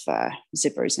terms of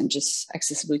zippers and just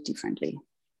accessibility friendly.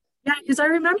 Yeah, because I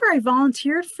remember I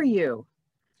volunteered for you.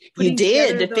 You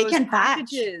did, the pick and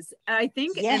packages. I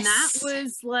think, yes. And that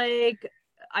was like,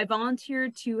 I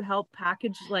volunteered to help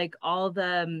package like all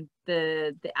the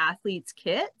athletes'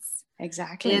 kits.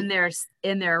 Exactly. In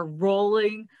their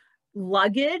rolling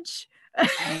luggage.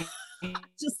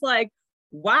 Just like,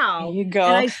 wow. There you go.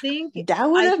 And I think that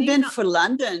would have been for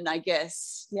London, I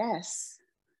guess. Yes.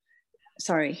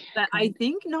 Sorry. But I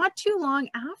think not too long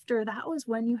after, that was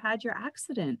when you had your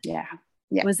accident. Yeah.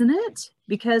 Wasn't it?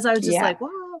 Because I was just like,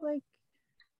 wow, like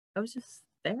I was just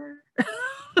there.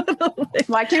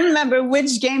 Well, I can't remember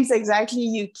which games exactly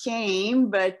you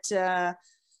came, but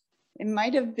it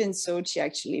might have been Sochi,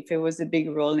 actually, if it was a big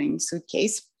rolling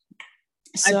suitcase.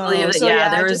 So, I believe it.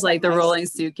 There was like the rolling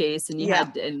suitcase, and you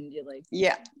had, and you like,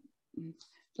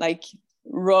 like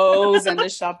rows and the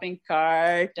shopping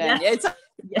cart. And Yeah. it's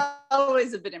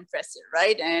always a bit impressive,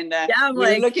 right? And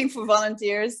we're looking for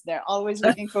volunteers. They're always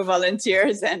looking for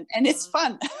volunteers, and it's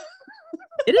fun.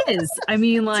 It is. I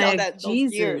mean, like,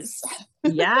 Jesus.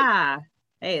 Yeah.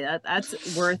 Hey,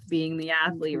 that's worth being the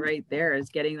athlete right there, is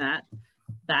getting that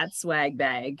swag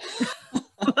bag.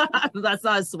 That's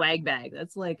not a swag bag.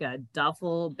 That's like a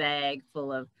duffel bag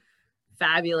full of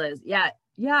fabulous. Yeah.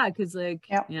 Because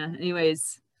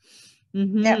anyways.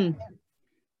 Mm-hmm.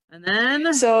 And then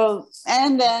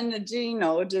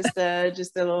just a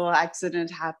little accident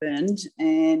happened,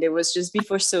 and it was just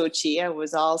before Sochi. I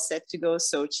was all set to go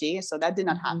Sochi, so that did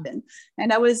not happen, and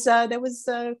that was a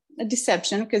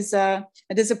deception, because a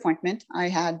disappointment. I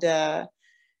had,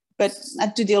 but I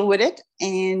had to deal with it,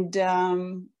 and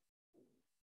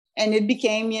it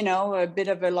became, a bit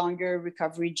of a longer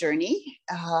recovery journey,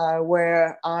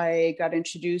 where I got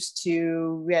introduced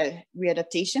to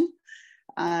readaptation.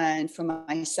 And for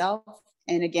myself,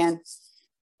 and again,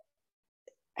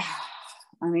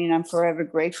 I mean, I'm forever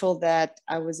grateful that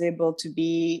I was able to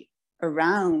be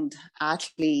around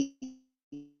athletes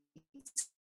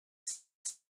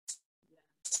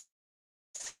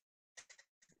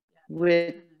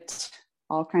with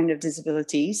all kinds of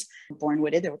disabilities, born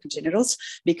with it, they were congenitals,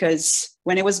 because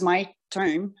when it was my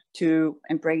turn to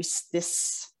embrace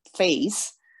this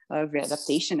phase of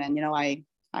readaptation, and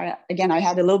I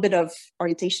had a little bit of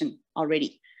orientation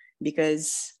already,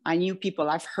 because I knew people.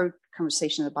 I've heard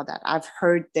conversations about that. I've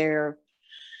heard their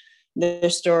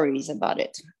stories about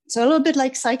it. So a little bit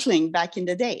like cycling back in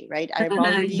the day, right? I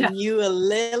already knew a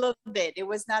little bit. It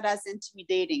was not as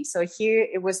intimidating. So here,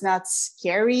 it was not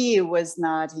scary. It was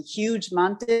not a huge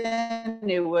mountain.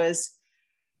 It was,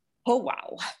 oh,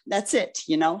 wow, that's it,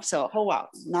 So, oh, wow,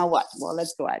 now what? Well,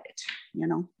 let's go at it,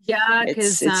 Yeah,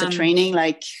 because it's a training,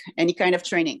 like any kind of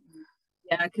training.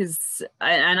 Yeah, because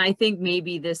I think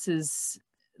maybe this is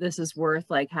worth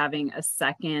like having a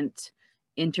second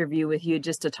interview with you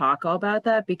just to talk all about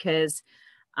that, because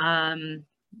I'm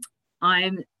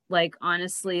like,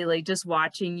 honestly, like, just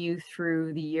watching you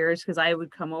through the years, because I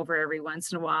would come over every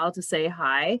once in a while to say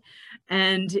hi,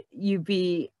 and you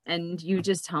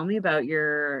just tell me about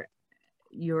your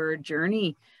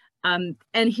journey. And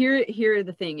here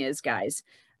the thing is, guys,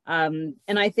 and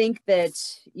I think that,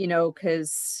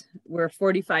 because we're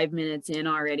 45 minutes in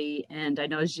already, and I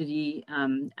know Judy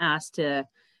asked to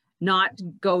not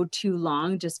go too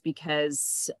long, just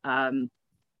because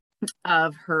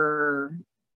of her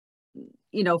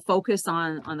focus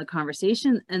on the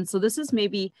conversation. And so this is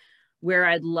maybe where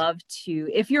I'd love to,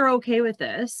 if you're okay with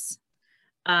this,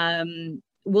 I'm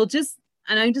just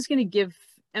going to give,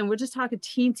 and we'll just talk a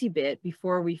teensy bit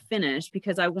before we finish,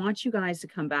 because I want you guys to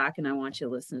come back and I want you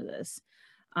to listen to this.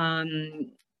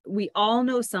 We all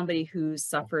know somebody who's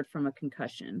suffered from a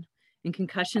concussion, and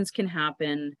concussions can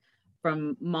happen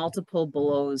from multiple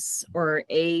blows or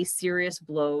a serious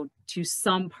blow to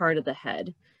some part of the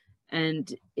head.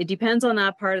 And it depends on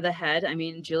that part of the head. I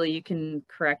mean, Julie, you can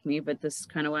correct me, but this is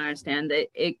kind of what I understand, that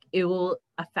it will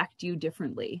affect you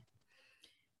differently.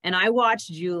 And I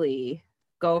watched Julie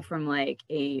go from like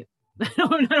I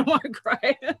don't want to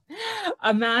cry,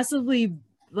 a massively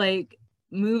like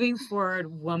moving forward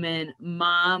woman,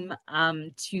 mom,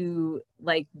 to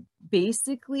like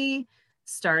basically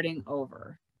starting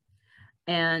over.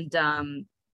 And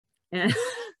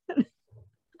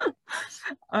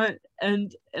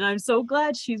and I'm so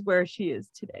glad she's where she is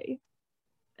today.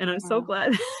 And I'm so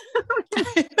glad.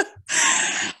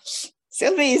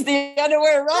 Sylvie, is the other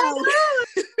way around.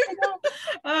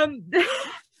 I know.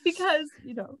 Because,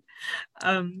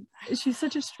 she's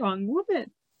such a strong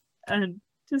woman. And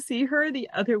to see her the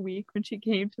other week when she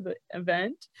came to the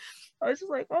event, I was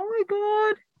just like, oh my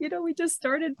God, we just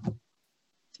started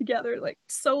together like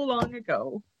so long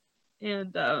ago.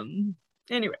 And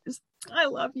anyways, I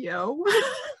love you.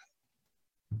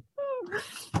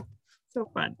 So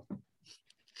fun.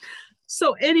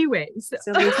 So anyways,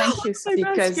 Sylvie, thank you.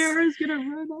 My mascara is gonna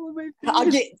run all of my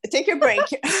face. Take a break.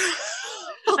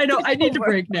 I know, I need to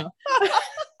break now.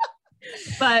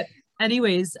 But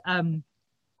anyways,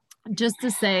 just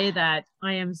to say that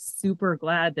I am super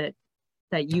glad that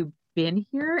you've been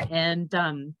here, and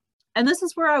this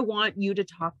is where I want you to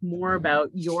talk more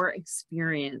about your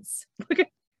experience.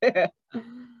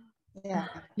 Yeah,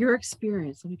 your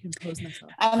experience. Let me compose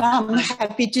myself. And I'm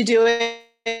happy to do it.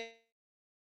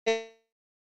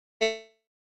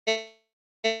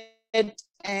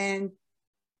 And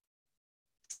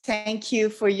thank you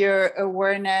for your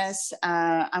awareness.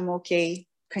 I'm okay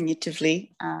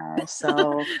cognitively,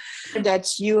 so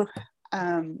that you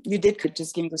did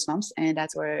just give me goosebumps, and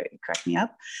that's where it cracked me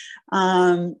up.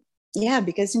 yeah,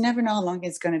 because you never know how long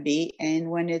it's going to be. And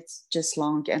when it's just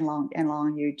long and long and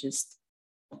long, you're just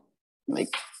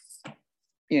like,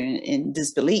 you're in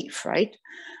disbelief, right?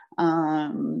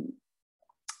 And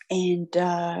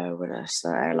what else?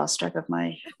 I lost track of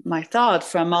my thought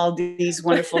from all these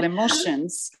wonderful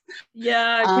emotions.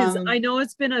 Yeah, because I know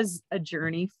it's been a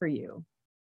journey for you,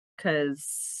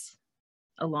 because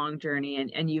a long journey,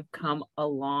 and you've come a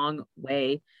long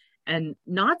way, and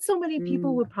not so many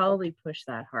people would probably push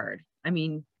that hard. I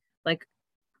mean, like,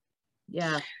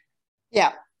 yeah.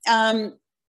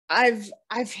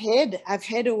 I've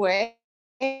hid away.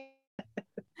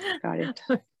 Got it.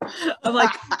 I'm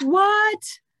like, what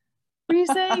are you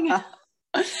saying?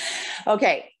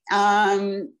 Okay.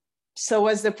 So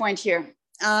what's the point here?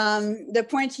 The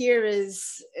point here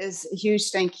is a huge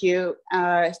thank you.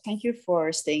 Thank you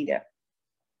for staying there.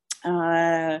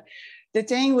 The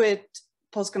thing with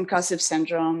post-concussive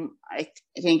syndrome, I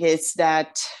think it's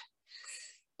that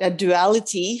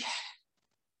duality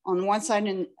on one side,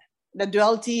 and the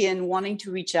duality in wanting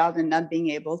to reach out and not being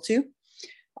able to,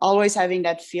 always having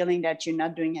that feeling that you're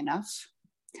not doing enough,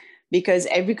 because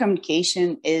every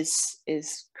communication is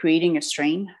creating a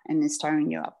strain and is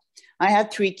tiring you up. I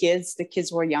had 3 kids. The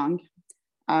kids were young,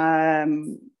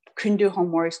 couldn't do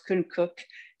homework, couldn't cook.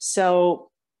 So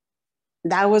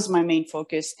that was my main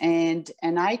focus. And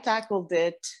I tackled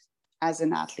it as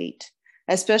an athlete,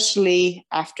 especially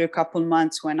after a couple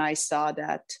months when I saw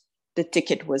that the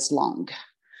ticket was long.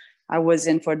 I was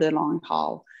in for the long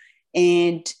haul.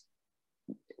 And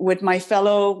with my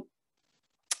fellow,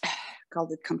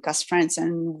 called it concussed friends,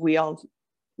 and we all,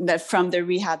 that from the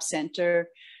rehab center,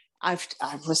 I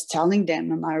was telling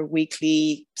them in our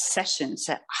weekly sessions,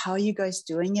 how are you guys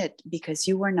doing it? Because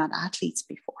you were not athletes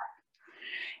before.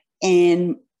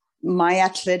 And my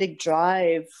athletic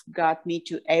drive got me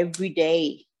to every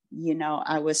day. You know,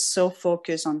 I was so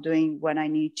focused on doing what I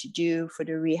need to do for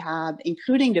the rehab,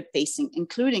 including the pacing,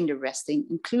 including the resting,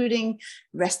 including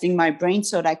resting my brain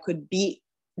so that I could be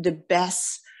the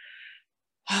best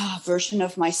version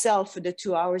of myself for the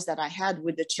 2 hours that I had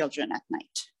with the children at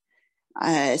night.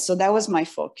 So that was my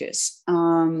focus.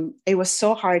 It was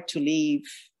so hard to leave,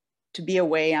 to be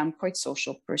away. I'm quite a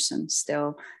social person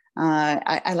still.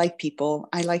 I like people.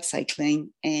 I like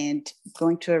cycling and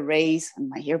going to a race, and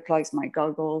my earplugs, my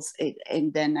goggles,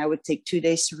 and then I would take 2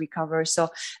 days to recover. So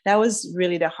that was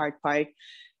really the hard part.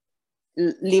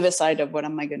 Leave aside of what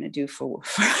am I going to do for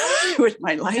with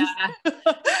my life. Yeah.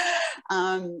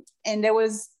 And there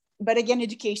was, but again,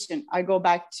 education. I go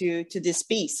back to this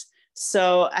piece.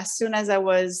 So as soon as I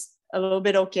was a little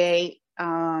bit okay,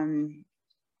 2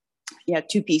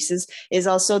 pieces is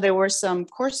also, there were some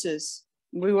courses.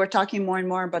 We were talking more and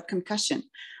more about concussion.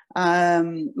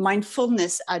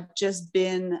 Mindfulness had just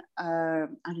been, how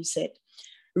do you say it,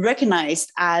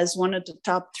 recognized as one of the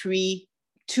top 3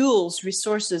 tools,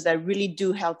 resources that really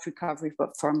do help recovery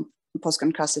from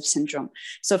post-concussive syndrome.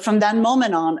 So from that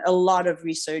moment on, a lot of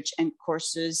research and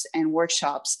courses and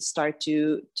workshops start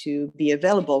to be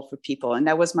available for people. And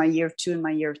that was my year 2 and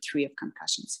my year 3 of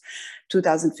concussions,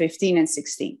 2015 and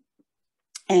 16.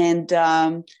 And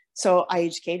so I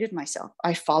educated myself.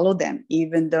 I followed them,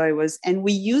 even though it was, and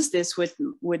we used this with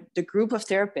the group of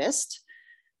therapists,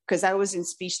 because I was in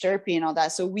speech therapy and all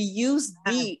that. So we used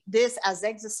this as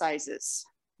exercises,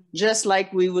 just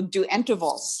like we would do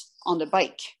intervals on the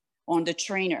bike, on the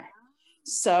trainer.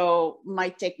 So my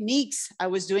techniques, I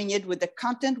was doing it with, the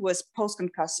content was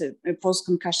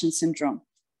post-concussion syndrome,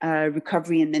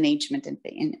 recovery and management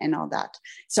and all that.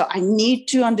 So I need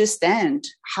to understand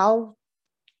how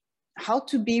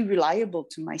to be reliable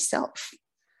to myself.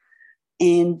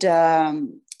 And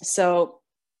so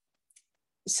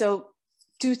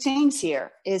 2 things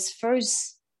here is,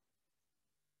 first,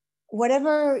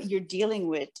 whatever you're dealing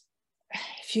with,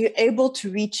 if you're able to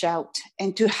reach out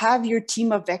and to have your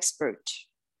team of experts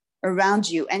around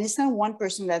you, and it's not one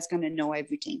person that's going to know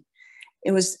everything.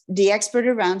 It was the expert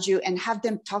around you, and have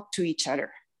them talk to each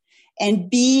other.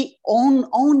 And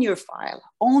own your file,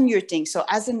 own your thing. So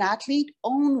as an athlete,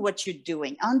 own what you're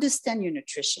doing, understand your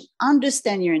nutrition,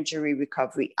 understand your injury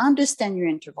recovery, understand your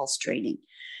intervals training.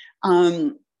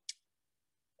 And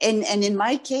in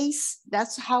my case,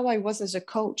 that's how I was as a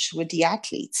coach with the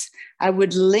athletes. I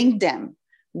would link them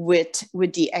with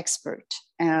the expert.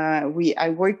 I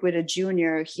worked with a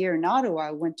junior here in Ottawa.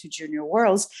 I went to Junior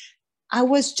Worlds. I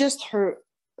was just her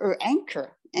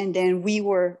anchor. And then we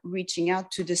were reaching out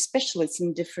to the specialists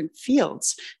in different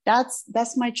fields.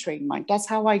 That's my trademark. That's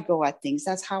how I go at things.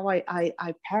 That's how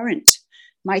I parent.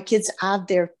 My kids have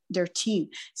their team.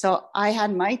 So I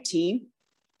had my team,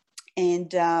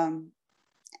 and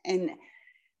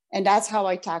And that's how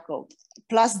I tackled,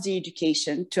 plus the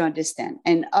education to understand.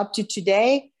 And up to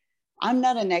today, I'm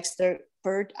not an expert.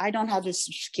 I don't have the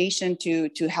certification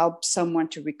to help someone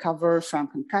to recover from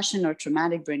concussion or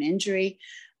traumatic brain injury.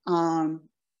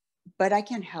 But I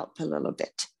can help a little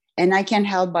bit. And I can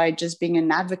help by just being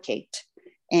an advocate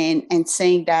and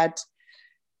saying that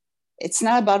it's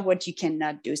not about what you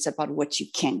cannot do, it's about what you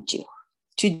can do.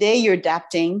 Today, you're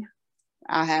adapting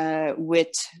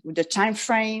with the time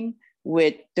frame,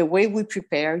 with the way we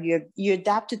prepare. You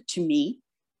adapted to me.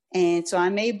 And so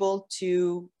I'm able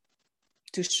to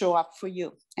show up for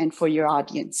you and for your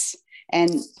audience.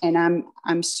 And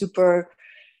I'm super,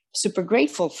 super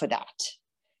grateful for that,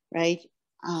 right?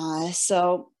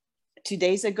 So 2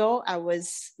 days ago, I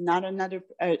was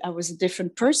I was a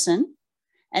different person,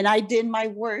 and I did my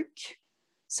work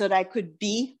so that I could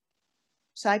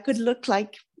look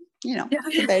like, no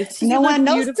one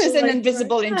knows there's an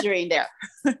invisible injury in there.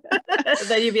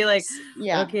 Then you'd be like,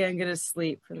 okay, I'm going to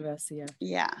sleep for the rest of the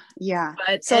year. Yeah.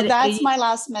 So that's my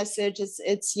last message. It's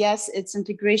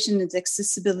integration, it's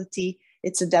accessibility,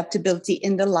 it's adaptability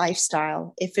in the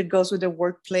lifestyle. If it goes with the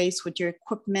workplace, with your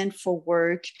equipment for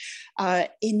work,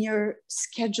 in your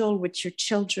schedule with your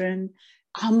children,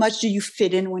 how much do you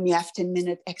fit in when you have 10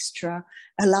 minutes extra?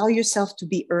 Allow yourself to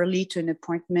be early to an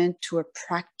appointment, to a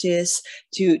practice,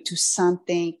 to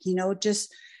something,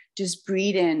 just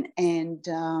breathe in, and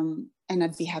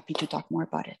I'd be happy to talk more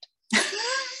about it.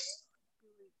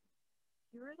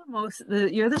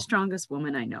 You're the strongest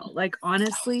woman I know. Like,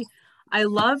 honestly, I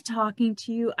love talking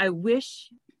to you. I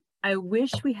wish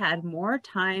we had more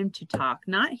time to talk,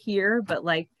 not here, but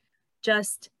like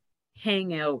just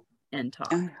hang out and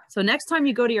talk. So next time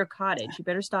you go to your cottage, you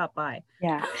better stop by.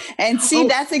 Yeah. And see,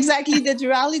 that's exactly the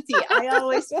duality. I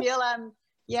always feel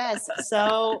yes.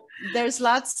 So there's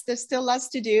still lots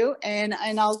to do. And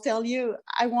I'll tell you,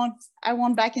 I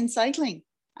want back in cycling.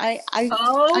 I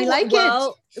like it.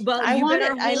 Well, you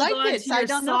better I like it. I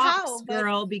don't know how,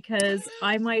 girl, because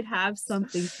I might have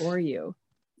something for you.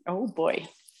 Oh boy.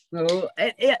 Oh,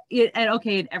 and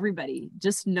okay, everybody,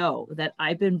 just know that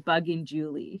I've been bugging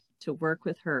Julie to work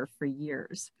with her for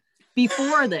years.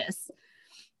 Before this,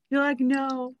 you're like,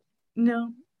 no.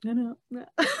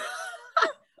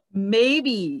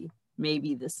 Maybe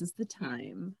this is the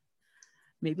time.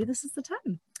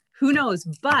 Who knows?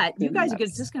 But you guys are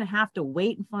just going to have to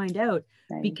wait and find out,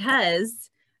 because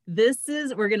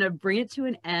we're going to bring it to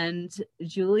an end.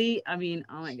 Julie, I mean,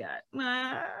 oh my God.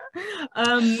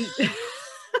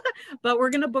 But we're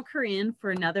going to book her in for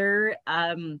another,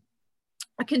 a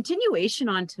continuation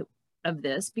of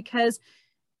this, because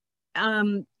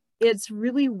it's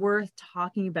really worth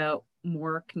talking about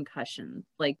more concussion,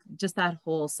 like just that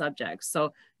whole subject.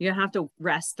 So you have to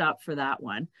rest up for that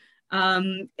one.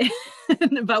 But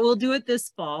we'll do it this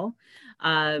fall,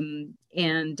 and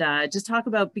just talk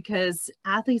about, because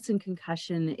athletes and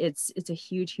concussion, it's a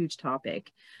huge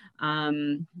topic.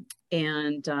 But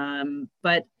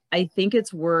I think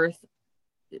it's worth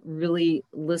really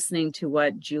listening to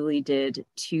what Julie did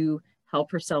to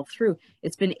help herself through.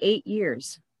 It's been 8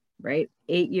 years, right?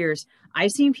 8 years.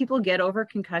 I've seen people get over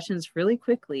concussions really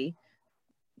quickly.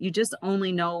 You just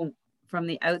only know from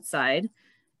the outside.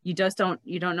 You don't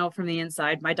know from the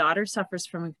inside. My daughter suffers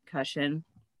from a concussion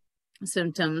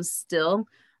symptoms still.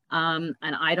 And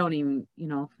I don't even,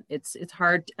 it's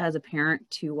hard as a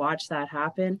parent to watch that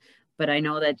happen. But I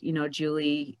know that,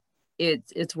 Julie,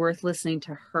 it's worth listening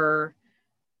to her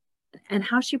and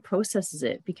how she processes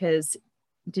it, because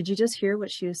did you just hear what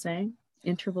she was saying?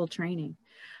 Interval training.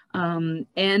 And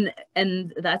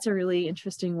that's a really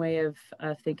interesting way of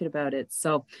thinking about it.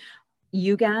 So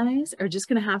you guys are just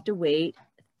going to have to wait.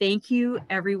 Thank you,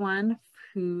 everyone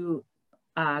who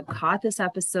caught this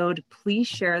episode. Please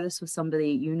share this with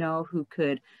somebody who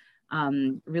could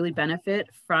really benefit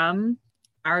from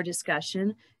our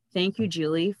discussion. Thank you,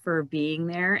 Julie, for being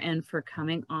there and for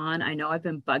coming on. I know I've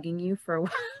been bugging you for a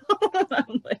while.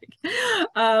 I'm like,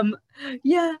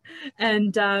 yeah.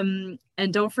 And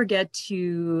don't forget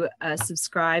to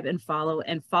subscribe and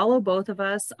follow both of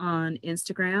us on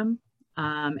Instagram.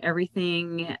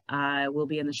 Everything will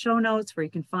be in the show notes where you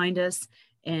can find us,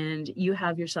 and you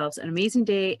have yourselves an amazing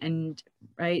day. And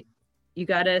you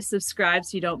got to subscribe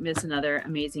so you don't miss another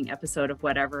amazing episode of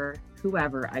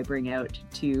whoever I bring out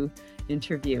to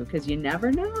interview, because you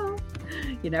never know.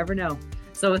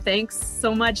 So thanks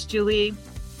so much, Julie.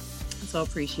 So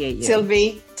appreciate you.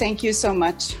 Sylvie, thank you so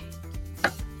much.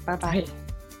 Bye-bye.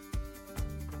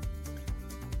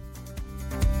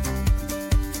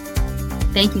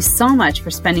 Thank you so much for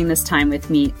spending this time with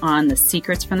me on the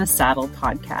Secrets from the Saddle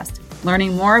podcast.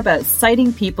 learning more about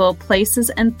sighting people, places,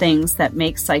 and things that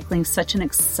make cycling such an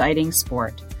exciting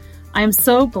sport. I am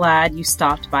so glad you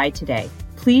stopped by today.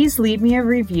 Please leave me a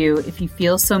review if you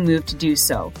feel so moved to do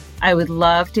so. I would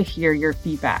love to hear your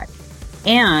feedback.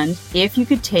 And if you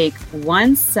could take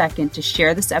 1 second to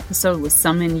share this episode with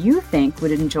someone you think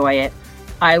would enjoy it,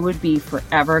 I would be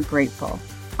forever grateful.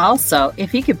 Also,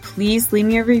 if you could please leave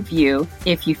me a review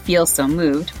if you feel so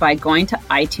moved by going to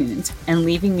iTunes and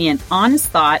leaving me an honest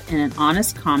thought and an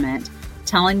honest comment,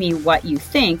 telling me what you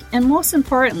think, and most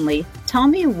importantly, tell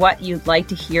me what you'd like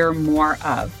to hear more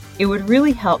of. It would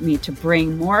really help me to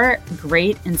bring more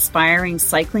great, inspiring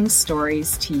cycling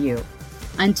stories to you.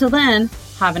 Until then,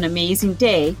 have an amazing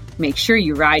day, make sure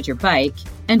you ride your bike,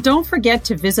 and don't forget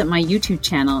to visit my YouTube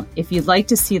channel if you'd like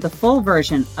to see the full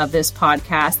version of this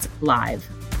podcast live.